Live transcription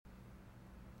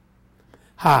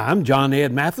Hi, I'm John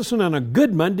Ed Matheson, and a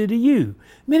good Monday to you.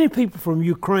 Many people from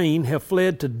Ukraine have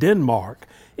fled to Denmark.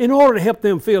 In order to help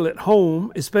them feel at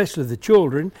home, especially the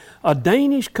children, a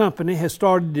Danish company has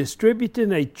started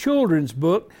distributing a children's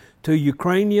book to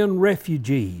Ukrainian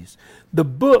refugees. The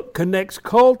book connects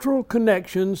cultural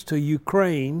connections to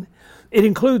Ukraine. It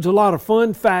includes a lot of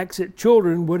fun facts that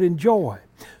children would enjoy.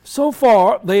 So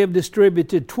far, they have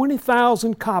distributed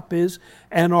 20,000 copies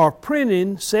and are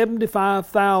printing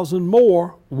 75,000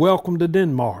 more. Welcome to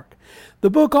Denmark. The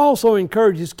book also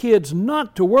encourages kids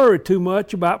not to worry too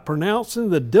much about pronouncing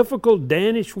the difficult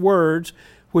Danish words,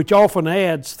 which often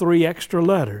adds 3 extra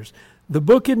letters. The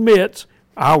book admits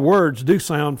our words do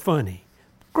sound funny.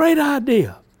 Great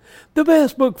idea. The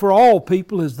best book for all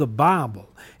people is the Bible.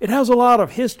 It has a lot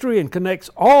of history and connects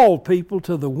all people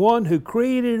to the one who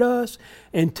created us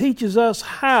and teaches us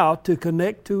how to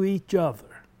connect to each other.